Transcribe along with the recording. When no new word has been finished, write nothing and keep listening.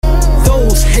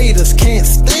Those haters can't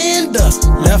stand us.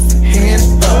 Left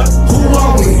hand up. Who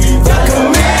are we? The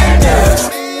Commanders.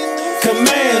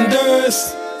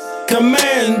 Commanders.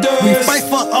 Commanders. We fight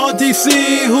for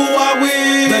RDC. Who are we?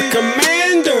 The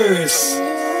Commanders.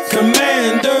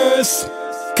 Commanders.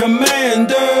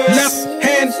 Commanders. Left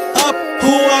hand up.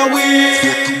 Who are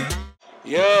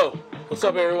we? Yo, what's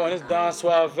up, everyone? It's Don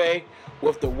Suave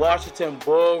with the Washington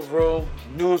Ballroom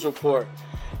News Report.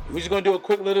 We're just going to do a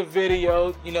quick little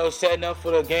video, setting up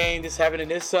for the game that's happening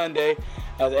this Sunday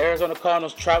as the Arizona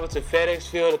Cardinals travel to FedEx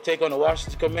Field to take on the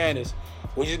Washington Commanders.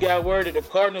 We just got word that the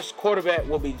Cardinals quarterback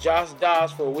will be Josh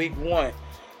Dobbs for week 1.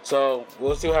 So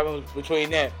we'll see what happens between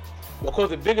that. But of course,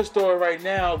 the biggest story right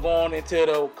now going into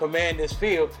the Commanders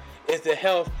field is the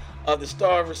health of the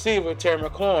star receiver, Terry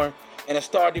McLaurin, and the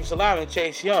star defensive lineman,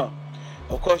 Chase Young.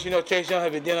 Of course, Chase Young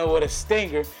has been dealing with a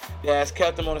stinger that has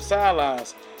kept him on the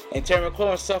sidelines. And Terry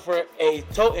McLaurin suffered a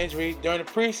toe injury during the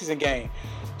preseason game.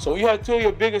 So when you have two of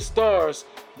your biggest stars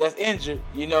that's injured,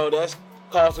 that's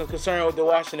causing concern with the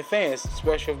Washington fans,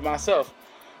 especially with myself.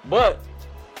 But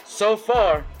so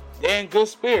far, they're in good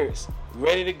spirits,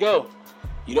 ready to go.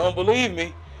 You don't believe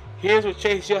me? Here's what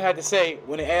Chase Young had to say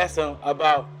when they asked him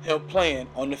about him playing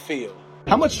on the field.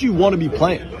 How much do you want to be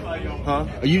playing? Huh?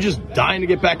 Are you just dying to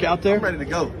get back out there? I'm ready to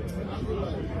go.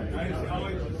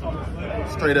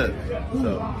 Straight up.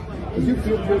 So. You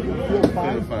feel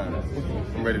Feeling fine.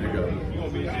 I'm ready to go.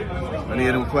 Any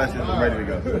of them questions, I'm ready to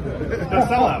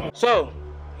go. So,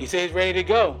 he says he's ready to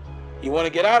go. He want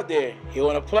to get out there. He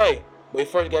want to play. But he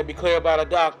first got to be clear about the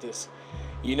doctors.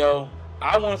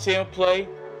 I want to see him play.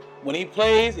 When he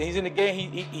plays and he's in the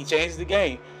game, he changes the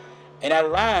game. And that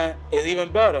line is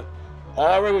even better.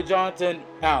 Already with Jonathan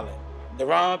Allen,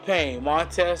 Deron Payne,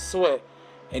 Montez Sweat,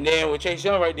 and then with Chase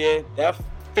Young right there, that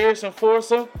fierce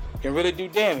enforcer can really do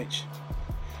damage.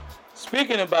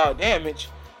 Speaking about damage,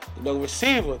 the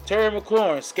receiver, Terry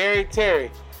McLaurin, Scary Terry,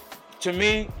 to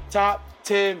me, top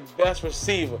 10 best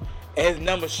receiver, and his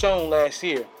numbers shown last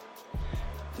year.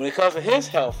 When it comes to his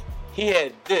health, he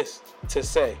had this to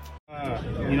say.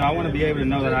 I want to be able to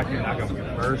know that I can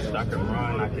burst, I can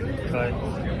run, I can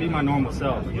cut, be my normal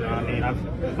self.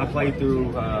 I played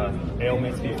through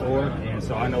ailments before, and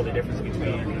so I know the difference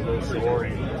between a little sore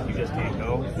and you just can't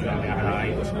go. I had an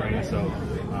ankle sprain, so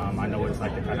I know what it's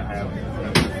like to kind of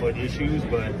have foot issues,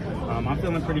 but I'm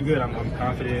feeling pretty good. I'm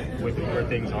confident with where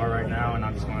things are right now, and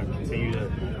I'm just going to continue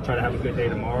to try to have a good day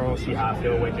tomorrow, see how I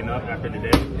feel waking up after the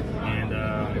day,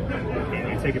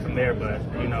 and take it from there. But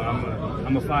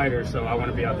I'm a fighter, so I want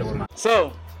to be out there with my.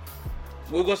 So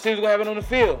we're gonna see what's gonna happen on the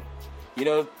field.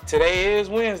 Today is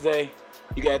Wednesday.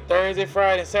 You got Thursday,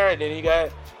 Friday, and Saturday. Then you got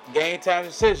game time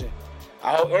decision.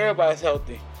 I hope everybody's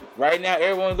healthy. Right now,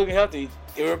 everyone's looking healthy.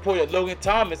 It reported that Logan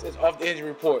Thomas is off the injury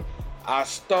report, our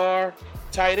star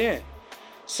tight end.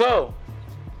 So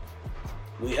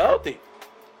we healthy.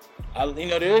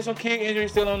 There is some key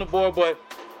injuries still on the board, but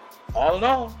all in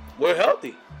all, we're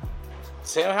healthy.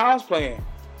 Sam Howell's playing.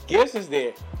 Gibson's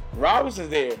there. Robinson's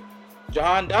there.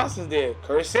 Jahan Dotson's there.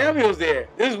 Curtis Samuel's there.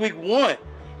 This is week 1.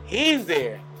 He's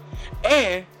there.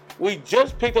 And we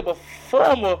just picked up a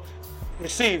former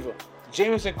receiver,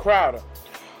 Jamison Crowder,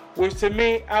 which to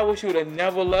me, I wish he would have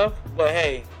never left. But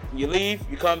hey, you leave,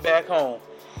 you come back home.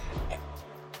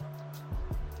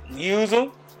 Use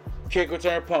him, kick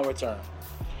return, punt return.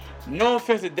 No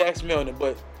offense to Dax Milner,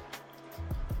 but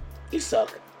you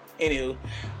suck. Anywho,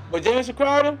 but Jamison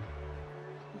Crowder,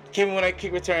 keep him on that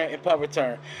kick return and punt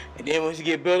return. And then once you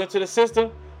get built into the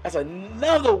system, that's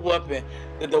another weapon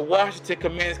that the Washington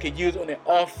Commanders can use on their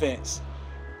offense.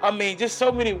 Just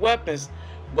so many weapons,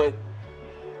 but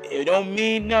it don't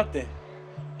mean nothing.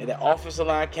 And the offensive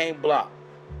line can't block.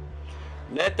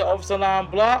 Let the offensive line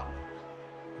block,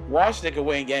 Washington can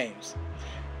win games.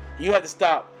 You have to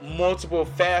stop multiple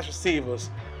fast receivers.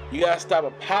 You got to stop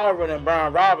a power runner,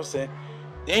 Brian Robinson.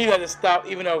 Then you got to stop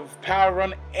even a power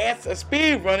runner and a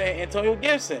speed runner, Antonio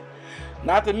Gibson.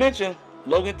 Not to mention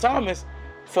Logan Thomas,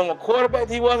 from a quarterback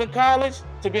that he was in college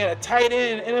to being a tight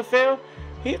end in the NFL,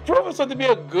 he's proven himself to be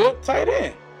a good tight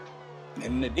end.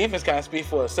 And the defense kind of speaks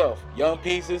for itself. Young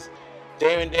pieces,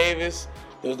 Damon Davis,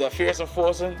 there was that fierce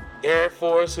enforcer, Derek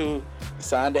Forrest, who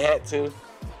signed the hat to.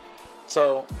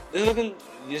 So this is looking,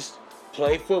 just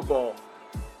play football.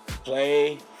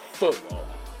 Play football.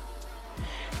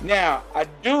 Now, I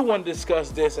do want to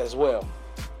discuss this as well.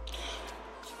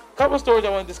 A couple of stories I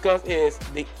want to discuss is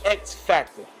the X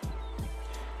factor.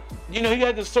 You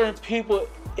got the certain people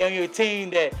on your team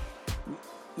that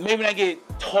maybe not get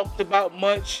talked about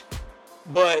much,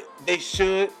 but they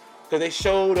should, because they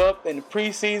showed up in the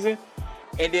preseason.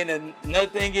 And then another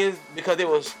thing is because they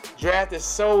was drafted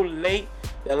so late,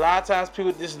 that a lot of times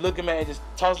people just look at him and just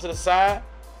toss to the side.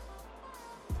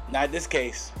 Not this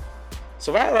case.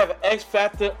 So if I have an X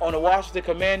factor on the Washington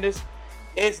Commanders,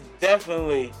 it's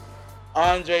definitely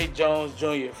Andre Jones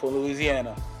Jr. for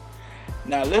Louisiana.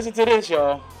 Now listen to this,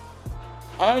 y'all.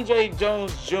 Andre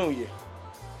Jones Jr.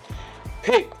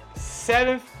 picked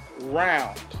 7th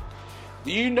round.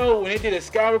 Do you know when they did a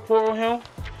scout report on him,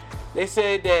 they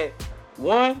said that,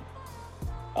 one,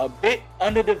 a bit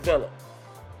underdeveloped.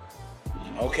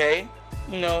 Okay?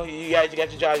 You know, you got your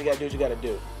job, you got to do what you got to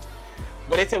do.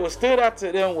 But they said what stood out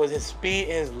to them was his speed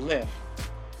and his length.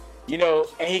 You know,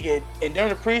 and during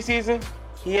the preseason,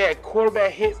 he had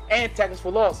quarterback hits and tackles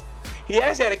for loss. He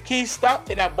actually had a key stop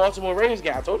in that Baltimore Ravens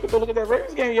game. I told you to go look at that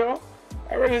Ravens game, y'all.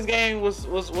 That Ravens game was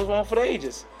one for the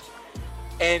ages.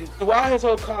 And throughout his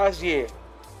whole college year,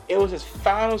 it was his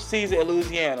final season at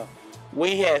Louisiana where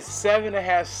he had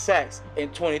 7.5 sacks in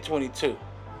 2022.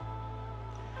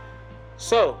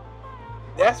 So,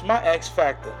 that's my X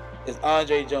factor, is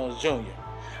Andre Jones Jr.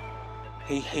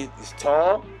 He's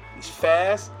tall, he's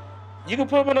fast. You can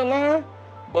put him in the line,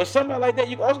 but somebody like that,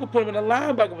 you can also put him in the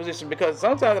linebacker position, because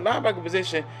sometimes the linebacker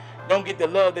position don't get the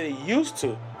love that it used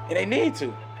to, and they need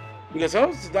to. Because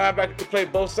sometimes the linebacker can play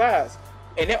both sides.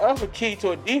 And they're also key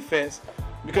to a defense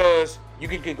because you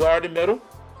can guard the middle,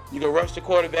 you can rush the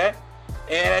quarterback,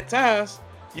 and at times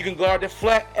you can guard the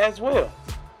flat as well.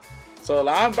 So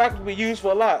linebacker can be used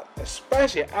for a lot,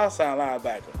 especially outside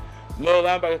linebacker. Middle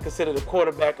linebacker is considered the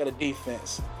quarterback of the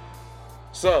defense.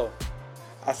 So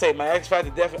I say my X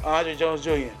factor definitely Andre Jones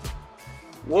Jr.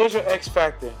 What's your X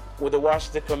factor with the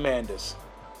Washington Commanders?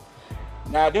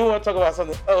 Now I do want to talk about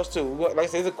something else too. Like I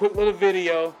said, it's a quick little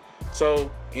video.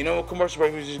 So, you know, commercial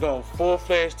break, we're just going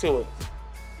full-fledged to it.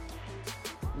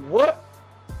 What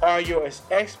are your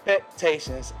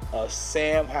expectations of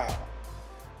Sam Howell?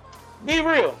 Be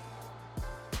real.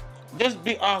 Just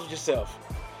be honest with yourself.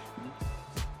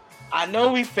 I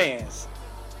know we fans.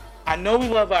 I know we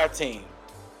love our team.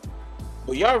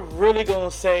 But y'all really going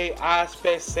to say I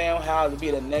expect Sam Howell to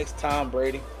be the next Tom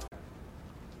Brady?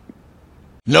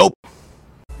 Nope.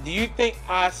 Do you think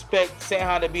I expect Sam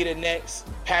Howell to be the next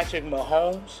Patrick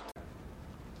Mahomes?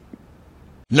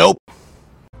 Nope.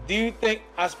 Do you think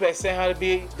I expect Sam Howell to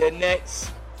be the next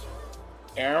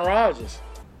Aaron Rodgers?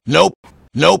 Nope.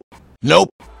 Nope. Nope.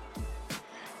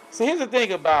 So here's the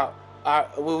thing about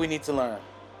what we need to learn.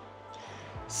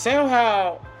 Sam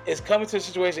Howell is coming to a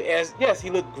situation as, yes, he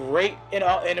looked great in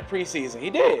the preseason. He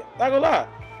did. Not gonna lie.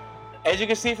 As you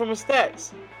can see from his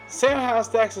stats, Sam Howell's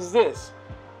stats is this.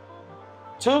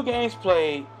 2 games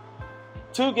played,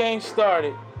 2 games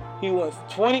started. He went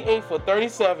 28 for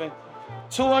 37,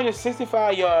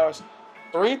 265 yards,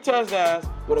 3 touchdowns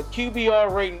with a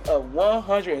QBR rating of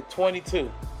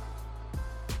 122.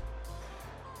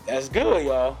 That's good,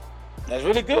 y'all. That's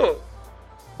really good.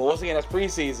 But once again, that's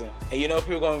preseason. And you know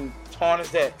people are going to tarnish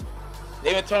that. They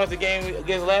even tarnished the game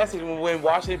against last season when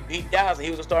Washington beat Dallas and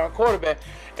he was a starting quarterback.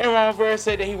 And Ron Rivera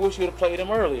said that he wished he would have played him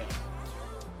earlier.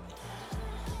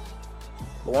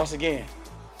 But once again,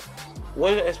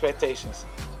 what are your expectations?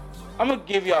 I'm going to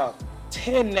give y'all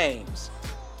 10 names.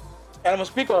 And I'm going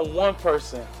to speak on one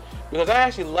person because I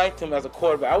actually liked him as a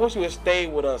quarterback. I wish he would stay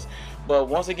with us. But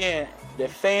once again, the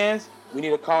fans, we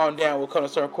need to calm down when it comes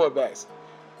to certain quarterbacks.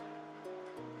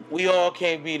 We all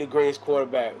can't be the greatest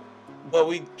quarterback. But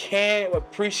we can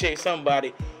appreciate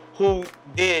somebody who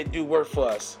did do work for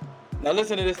us. Now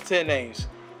listen to this 10 names.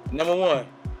 Number 1,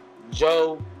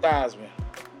 Joe Theismann.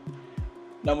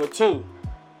 Number 2,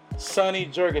 Sonny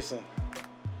Jurgensen.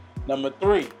 Number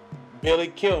 3, Billy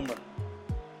Kilmer.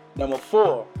 Number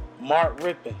 4, Mark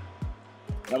Rippon.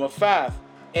 Number 5,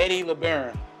 Eddie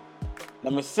LeBaron.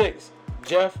 Number 6,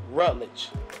 Jeff Rutledge.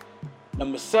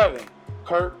 Number 7,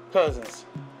 Kirk Cousins.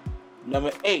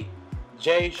 Number 8,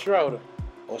 Jay Schroeder.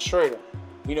 Or Schrader.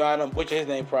 You know I don't butcher his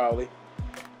name probably.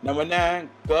 Number 9,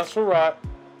 Gus Frerotte.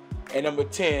 And number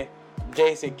 10,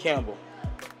 Jason Campbell.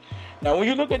 Now, when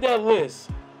you look at that list,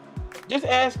 just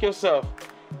ask yourself,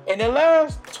 in the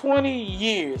last 20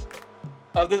 years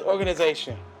of this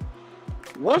organization,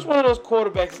 which one of those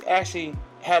quarterbacks actually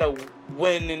had a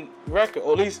winning record,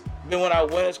 or at least been one of our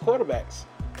winners quarterbacks?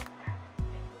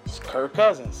 It's Kirk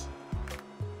Cousins.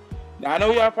 Now, I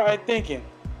know y'all probably thinking,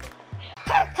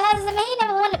 Kirk Cousins, I mean, he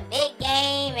never won a big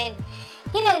game, and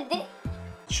he never.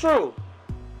 True.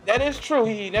 That is true.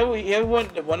 He never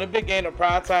won a big game in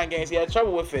primetime games. He had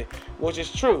trouble with it, which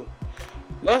is true.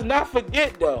 Let's not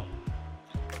forget, though,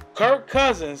 Kirk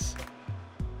Cousins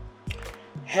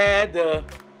had the...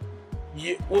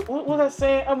 What was I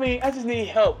saying? I mean, I just need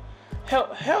help.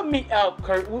 Help me out,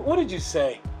 Kirk. What did you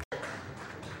say?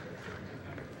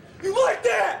 You like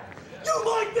that? You You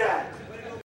like that?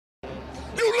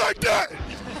 You like that?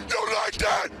 You like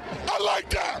that? I like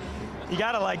that. You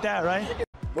gotta like that, right?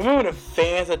 Remember when the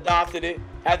fans adopted it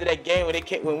after that game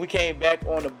when we came back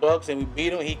on the Bucks and we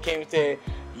beat them? He came and said,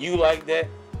 "You like that?"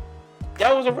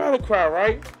 That was a rally cry,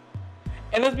 right?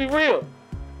 And let's be real,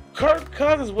 Kirk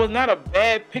Cousins was not a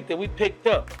bad pick that we picked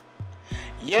up.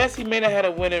 Yes, he may not have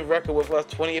had a winning record with us,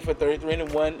 28 for 33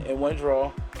 and one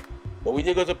draw, but we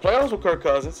did go to the playoffs with Kirk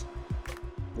Cousins.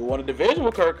 We won a division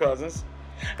with Kirk Cousins,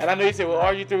 and I know you said, "Well,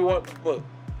 RG3 won," but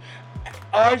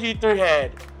RG3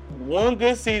 had one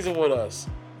good season with us.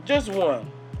 Just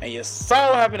one. And you saw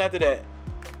what happened after that.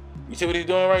 You see what he's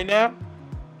doing right now?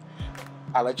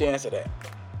 I'll let you answer that.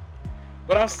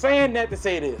 But I'm saying that to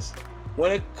say this.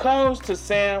 When it comes to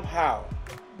Sam Howell,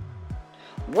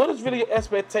 what is really your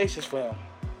expectations for him?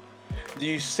 Do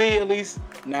you see at least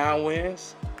 9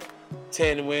 wins,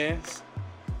 10 wins,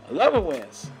 11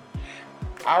 wins?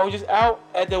 I was just out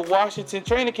at the Washington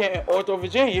training camp in Ortho,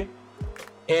 Virginia,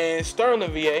 in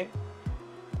Sterling, VA.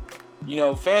 You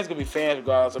know, fans gonna be fans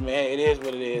regardless. I mean, hey, it is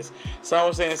what it is. Some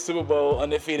were saying Super Bowl,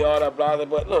 undefeated, all that, blah, blah.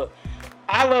 But look,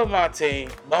 I love my team,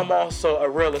 but I'm also a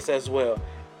realist as well.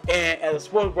 And as a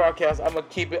sports broadcaster, I'm gonna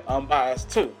keep it unbiased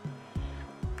too.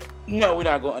 No, we're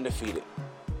not going undefeated.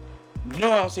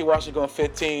 No, I don't see Washington going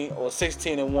 15 or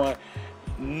 16-1.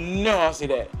 No, I don't see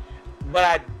that. But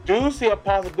I do see a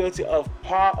possibility of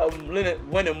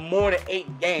winning more than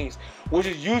 8 games, which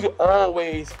is usually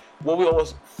always what we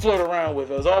always float around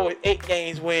with. It was always 8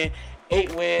 games win,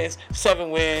 8 wins, 7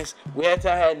 wins. We had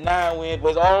 9 wins, but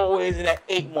it's always in that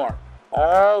 8 mark.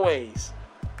 Always.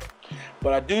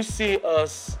 But I do see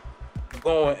us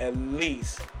going at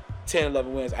least 10,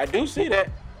 11 wins. I do see that.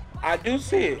 I do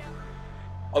see it.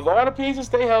 Of all the pieces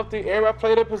stay healthy, everybody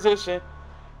play their position.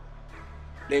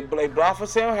 They block for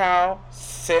Sam Howell.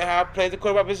 Sam Howell plays the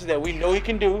quarterback position that we know he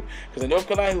can do. Because in North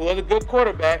Carolina, who was a good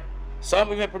quarterback,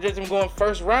 some even projected him going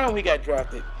first round when he got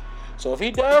drafted. So if he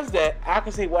does that, I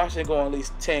can see Washington going at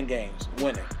least 10 games,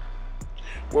 winning.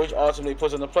 Which ultimately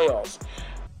puts in the playoffs.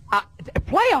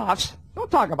 Playoffs? Don't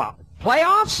talk about it.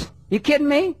 Playoffs? You kidding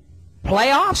me?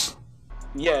 Playoffs?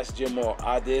 Yes, Jim Moore,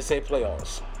 I did say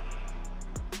playoffs.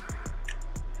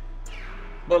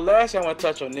 But lastly, I want to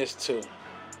touch on this too.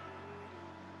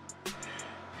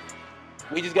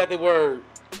 We just got the word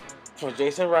from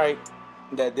Jason Wright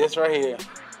that this right here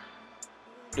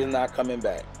is not coming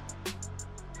back.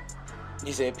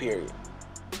 He said period.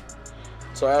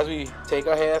 So as we take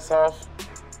our hats off,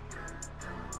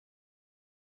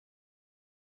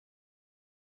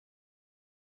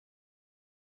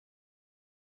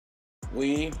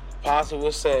 we possibly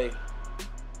will say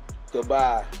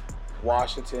goodbye,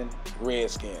 Washington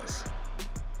Redskins.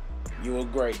 You were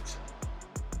great.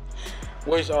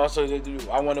 Which also,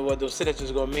 I wonder what those signatures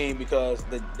are going to mean, because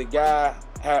the guy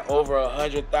had over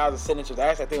 100,000 signatures.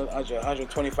 Actually, I think it was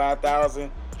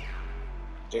 125,000.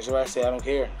 Jason Wright said, I don't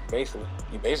care. Basically,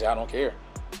 I don't care.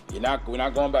 We're not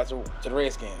going back to the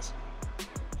Redskins.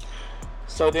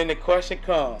 So then the question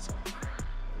comes,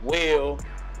 will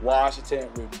Washington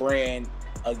rebrand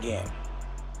again?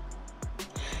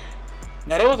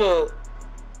 Now there was a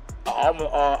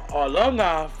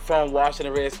alumni from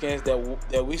Washington Redskins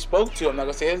that we spoke to. I'm not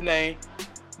gonna say his name,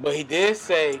 but he did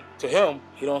say to him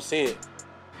he don't see it.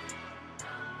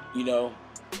 You know,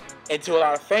 and to a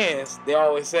lot of fans, they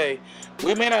always say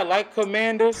we may not like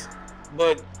Commanders,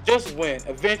 but just win.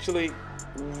 Eventually,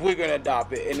 we're gonna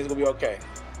adopt it, and it's gonna be okay.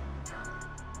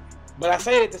 But I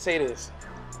say it to say this: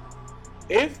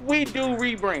 if we do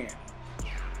rebrand,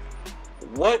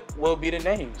 what will be the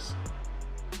names?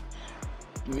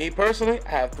 Me personally, I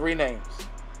have 3 names.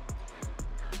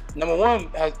 Number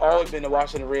 1 has always been the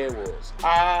Washington Red Wolves.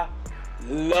 I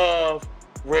love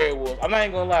Red Wolves. I'm not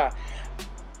even gonna lie.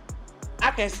 I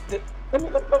can let me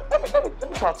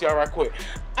talk to y'all right quick.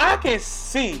 I can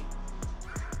see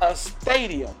a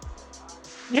stadium.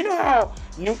 You know how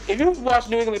if you watch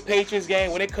New England Patriots game,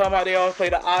 when they come out, they always play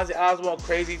the Ozzy Osbourne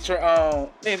Crazy Train. I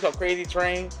think it's called Crazy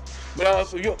Train. But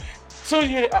also, as soon as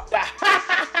you hear it,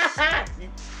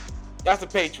 that's the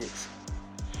Patriots.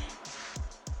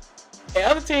 And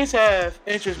other teams have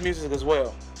interest music as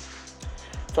well.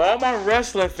 For all my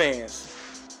wrestling fans,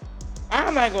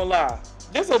 I'm not gonna lie.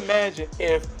 Just imagine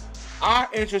if our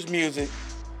interest music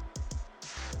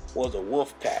was a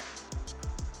wolf pack.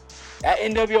 That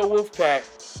NWO wolf pack,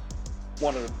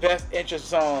 one of the best interest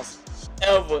songs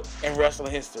ever in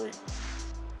wrestling history.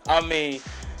 I mean,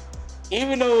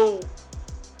 even though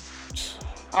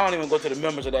I don't even go to the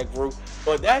members of that group,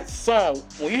 but that song,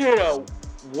 when you hear the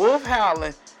wolf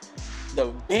howling, the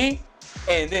beat,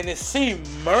 and then to see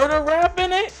murder rap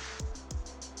in it,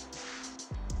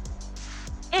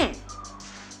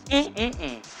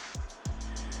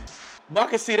 But I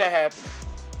can see that happening.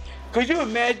 Could you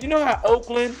imagine, you know how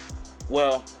Oakland,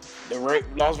 well, the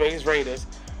Las Vegas Raiders,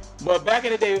 but back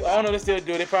in the day, I don't know if they still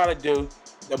do, they probably do,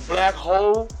 the black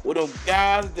hole with them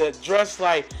guys that dress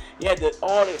like,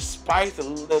 all the spice,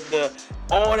 the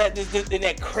all that,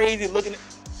 that crazy looking.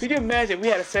 Could you imagine if we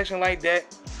had a section like that,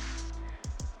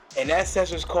 and that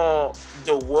section is called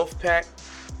the Wolf Pack?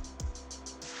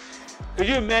 Could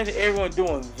you imagine everyone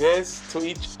doing this to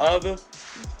each other?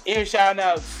 Even shouting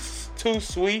out Too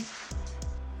Sweet?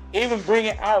 Even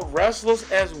bringing out wrestlers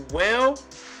as well?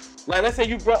 Like, let's say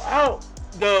you brought out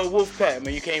the Wolf Pack. I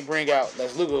mean, you can't bring out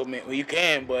Les Luger. Well, you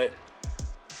can, but,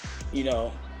 you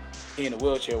know, he in a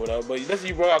wheelchair or whatever. But let's say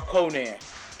you brought out Conan,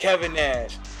 Kevin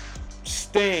Nash,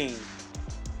 Sting.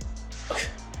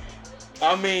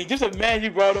 I mean, just imagine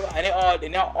you brought them, and they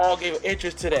now all gave an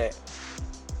interest to that.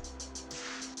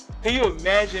 Can you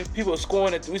imagine people we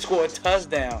score a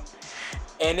touchdown,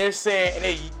 and they're saying, and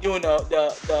they doing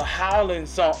the howling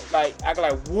song, like acting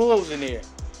like wolves in there.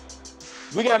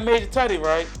 We got Major Tutty,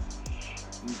 right?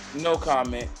 No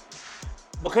comment.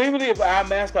 But can you believe our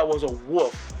mascot was a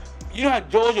wolf? You know how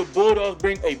Georgia Bulldogs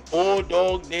bring a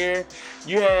bulldog there?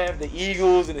 You have the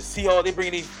Eagles and the Seahawks. They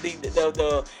bring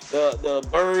the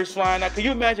birds flying out. Can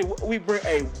you imagine we bring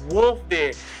a wolf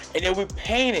there and then we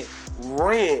paint it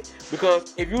red?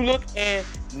 Because if you look in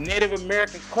Native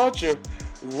American culture,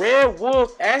 red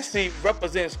wolf actually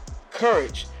represents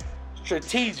courage,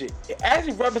 strategic. It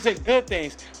actually represents good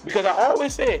things. Because I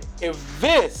always said, if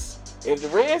the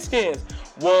Redskins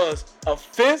was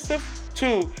offensive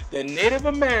to the Native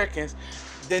Americans,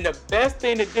 then the best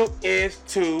thing to do is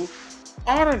to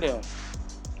honor them.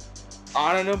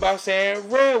 Honor them by saying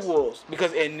red wolves.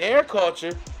 Because in their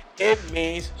culture, it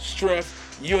means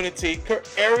strength, unity,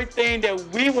 everything that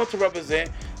we want to represent,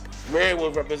 red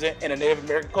wolves represent in a Native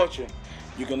American culture.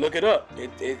 You can look it up.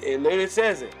 It literally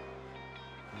says it.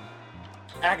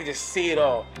 I can just see it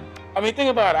all. I mean, think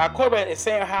about it. Our quarterback is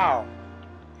Sam Howell.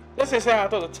 Let's say Sam Howell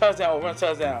throws a touchdown or run a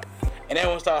touchdown, and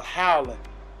everyone starts howling.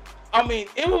 I mean,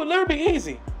 it would literally be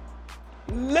easy.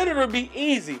 Literally be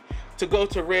easy to go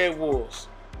to red wolves.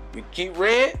 We keep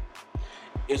red.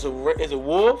 It's a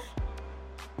wolf.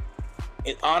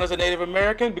 It honors a Native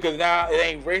American because now it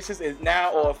ain't racist. It's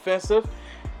now or offensive.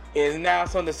 It's now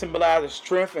something that symbolizes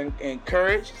strength and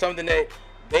courage. Something that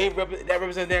that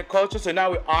represents their culture. So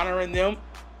now we're honoring them.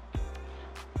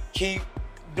 Keep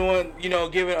doing,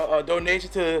 giving a donation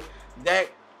to that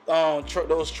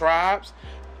those tribes.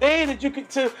 Things that you could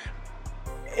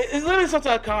it's literally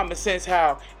something like common sense.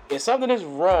 How if something is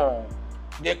wrong,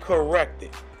 then correct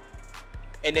it,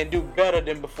 and then do better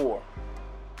than before.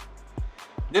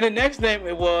 Then the next name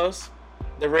it was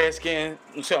the Redskins.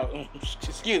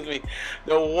 Excuse me,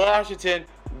 the Washington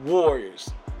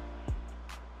Warriors.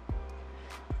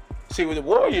 See, with the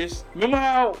Warriors, remember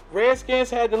how Redskins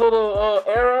had the little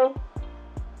arrow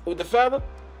with the feather?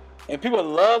 And people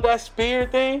love that spear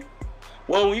thing?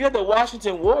 Well, when you got the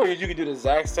Washington Warriors, you can do the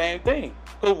exact same thing.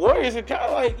 Because Warriors are kind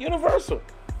of like universal.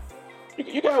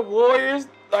 You got Warriors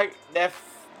like that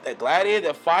gladiator,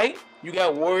 that fight. You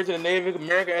got Warriors in the Native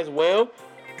America as well.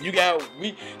 You got,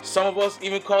 some of us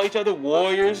even call each other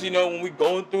warriors. When we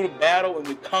going through the battle and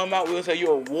we come out, we'll say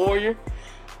you're a warrior.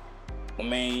 I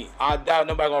mean, I doubt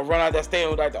nobody gonna run out that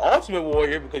stadium like the Ultimate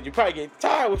Warrior because you probably get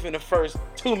tired within the first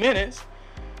 2 minutes.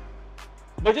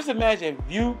 But just imagine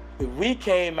if we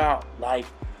came out like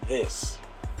this.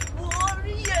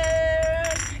 Warriors,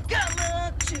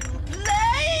 come to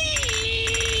play.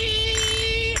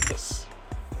 This.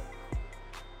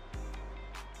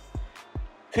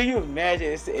 Could you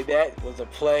imagine if that was a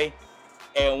play?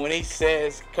 And when he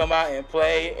says, come out and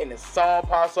play, and the song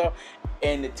pops up,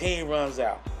 and the team runs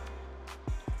out.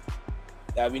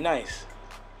 That'd be nice.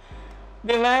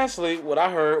 Then lastly, what I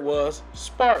heard was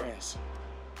Spartans.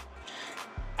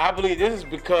 I believe this is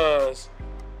because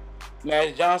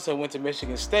Magic Johnson went to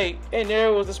Michigan State, and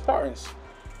there was the Spartans.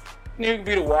 And it could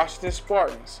be the Washington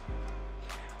Spartans.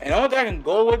 And the only thing I can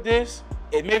go with this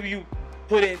is maybe you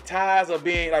put in ties of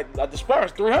being like the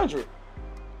Spartans, 300.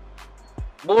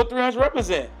 What would 300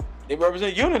 represent? They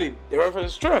represent unity. They represent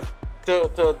strength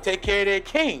to take care of their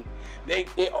king.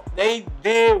 They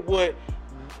did what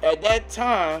at that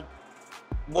time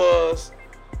was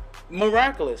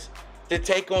miraculous, to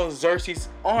take on Xerxes'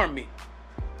 army.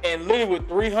 And literally with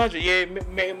 300,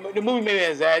 the movie may be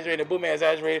exaggerated, the book may be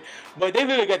exaggerated, but they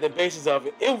literally got the basis of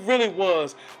it. It really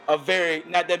was not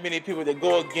that many people that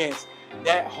go against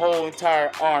that whole entire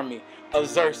army of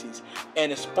Xerxes.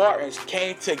 And the Spartans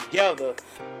came together,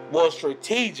 was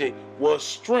strategic, was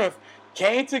strength,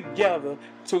 came together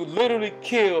to literally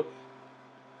kill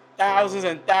thousands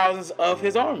and thousands of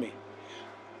his army.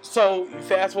 So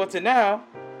fast forward to now,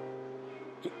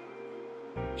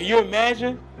 can you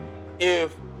imagine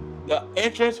if the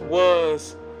entrance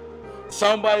was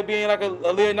somebody being like a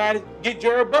Leonidas, get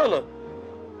Jared Butler,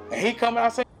 and he come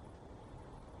out saying,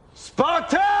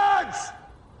 Spartans,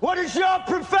 what is your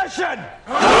profession?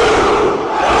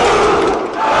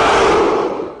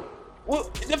 Well,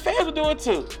 the fans will do it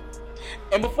too.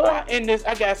 And before I end this,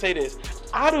 I gotta say this.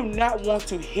 I do not want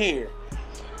to hear.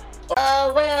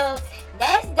 Well,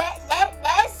 that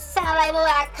sound like what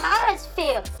our college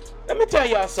feel. Let me tell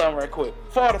y'all something right quick.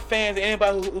 For all the fans and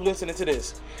anybody who's listening to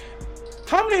this.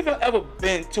 How many of you have ever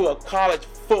been to a college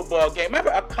football game?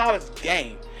 Remember a college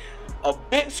game? A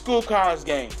big school college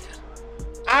game.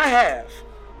 I have.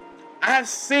 I have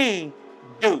seen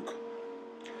Duke.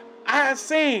 I have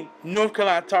seen North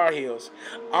Carolina Tar Heels.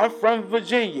 I'm from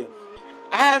Virginia.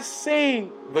 I have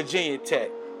seen Virginia Tech.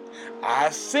 I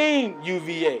have seen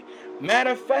UVA.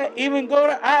 Matter of fact, even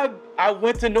I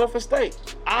went to Norfolk State.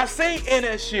 I seen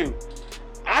NSU.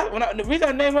 The reason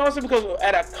I name it also because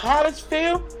at a college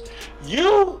field,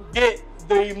 you get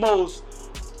the most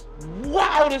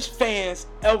wildest fans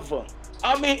ever.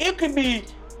 I mean, it could be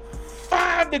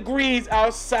 5 degrees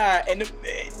outside, and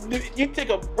you take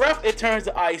a breath, it turns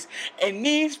to ice. And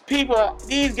these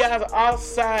guys are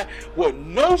outside with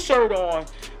no shirt on,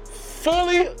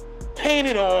 fully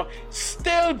painted on,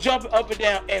 still jumping up and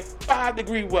down in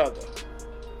 5-degree weather.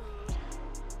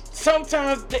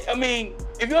 Sometimes,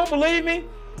 if you don't believe me,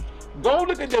 go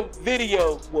look at the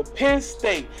video with Penn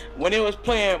State when it was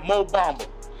playing Mo Bamba.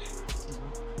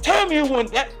 Tell me when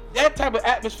that type of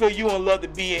atmosphere you would love to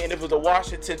be in, and it was a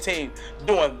Washington team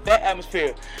doing that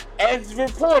atmosphere. As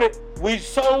reported, we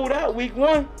sold out week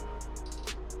 1.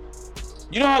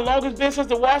 You know how long it's been since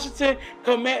the Washington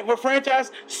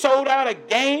franchise sold out a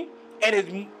game, and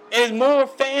it's more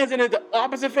fans than the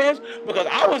opposite fans? Because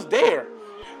I was there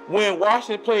when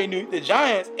Washington played the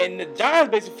Giants, and the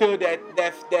Giants basically filled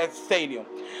that stadium.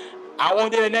 I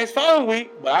wasn't there the next following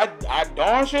week, but I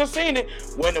darn sure seen it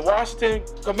when the Washington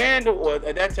Commander, or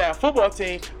at that time football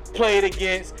team, played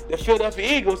against the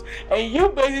Philadelphia Eagles. And you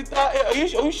basically thought, are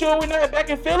you sure we're not back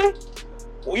in Philly?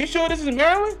 Are you sure this is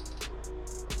Maryland?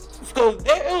 Because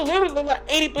it literally looked like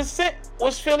 80%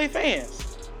 was Philly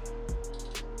fans.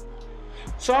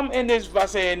 So I'm in this by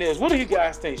saying this. What do you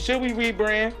guys think? Should we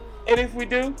rebrand? And if we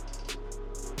do,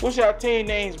 what should our team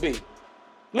names be?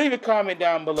 Leave a comment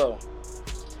down below.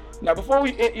 Now, before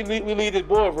we leave this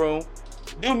boardroom,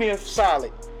 do me a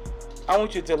solid. I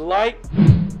want you to like,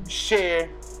 share,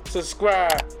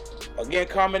 subscribe. Again,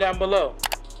 comment down below.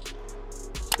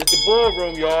 It's the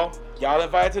boardroom, y'all. Y'all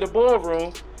invited to the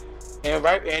boardroom. And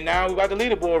now we're about to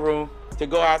leave the boardroom to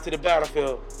go out to the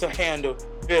battlefield to handle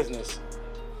business.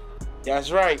 That's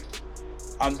right.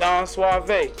 I'm Don Suave.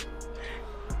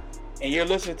 And you're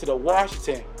listening to the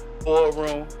Washington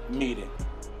Boardroom Meeting.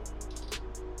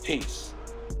 Peace.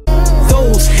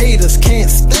 Those haters can't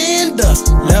stand us.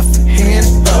 Left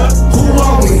hand up. Who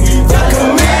are we? The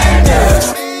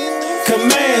Commanders.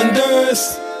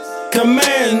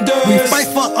 Commanders. We fight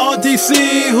for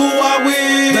RDC. Who are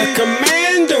we? The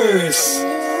Commanders.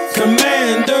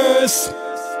 Commanders.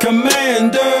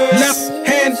 Left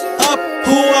hand up.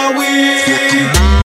 Who are we?